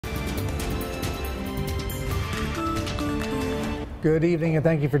Good evening and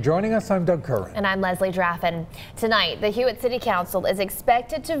thank you for joining us. I'm Doug Curran. And I'm Leslie Draffin. Tonight, the Hewitt City Council is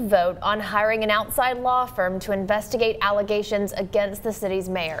expected to vote on hiring an outside law firm to investigate allegations against the city's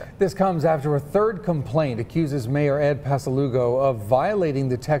mayor. This comes after a third complaint accuses Mayor Ed Pasalugo of violating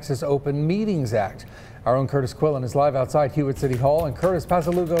the Texas Open Meetings Act. Our own Kurtis Quillin is live outside Hewitt City Hall. And Kurtis,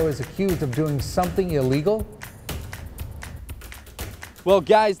 Pasalugo is accused of doing something illegal. Well,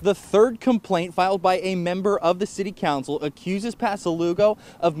 guys, the third complaint filed by a member of the city council accuses Pasalugo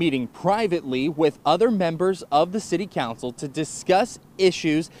of meeting privately with other members of the city council to discuss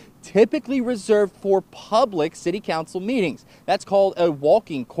issues typically reserved for public city council meetings. That's called a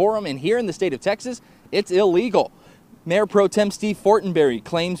walking quorum, and here in the state of Texas, it's illegal. Mayor Pro Tem Steve Fortenberry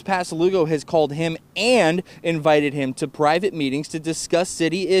claims Pasalugo has called him and invited him to private meetings to discuss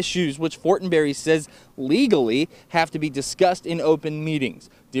city issues, which Fortenberry says legally have to be discussed in open meetings.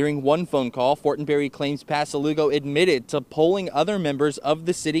 During one phone call, Fortenberry claims Pasalugo admitted to polling other members of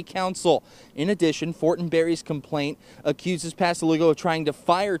the city council. In addition, Fortenberry's complaint accuses Pasalugo of trying to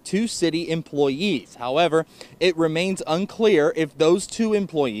fire 2 city employees. However, it remains unclear if those 2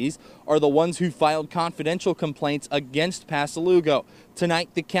 employees are the ones who filed confidential complaints against Pasalugo. Tonight,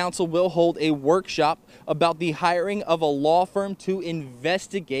 the council will hold a workshop about the hiring of a law firm to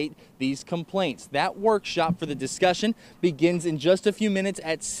investigate these complaints. That workshop for the discussion begins in just a few minutes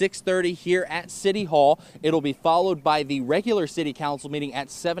at 6:30 here at City Hall. It'll be followed by the regular city council meeting at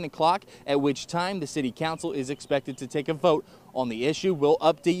 7 o'clock, at which time the city council is expected to take a vote on the issue. We'll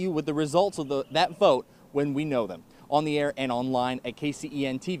update you with the results of that vote when we know them. On the air and online at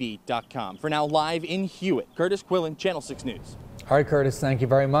KCENTV.com. For now, live in Hewitt, Kurtis Quillin, Channel 6 News. All right, Kurtis, thank you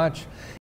very much.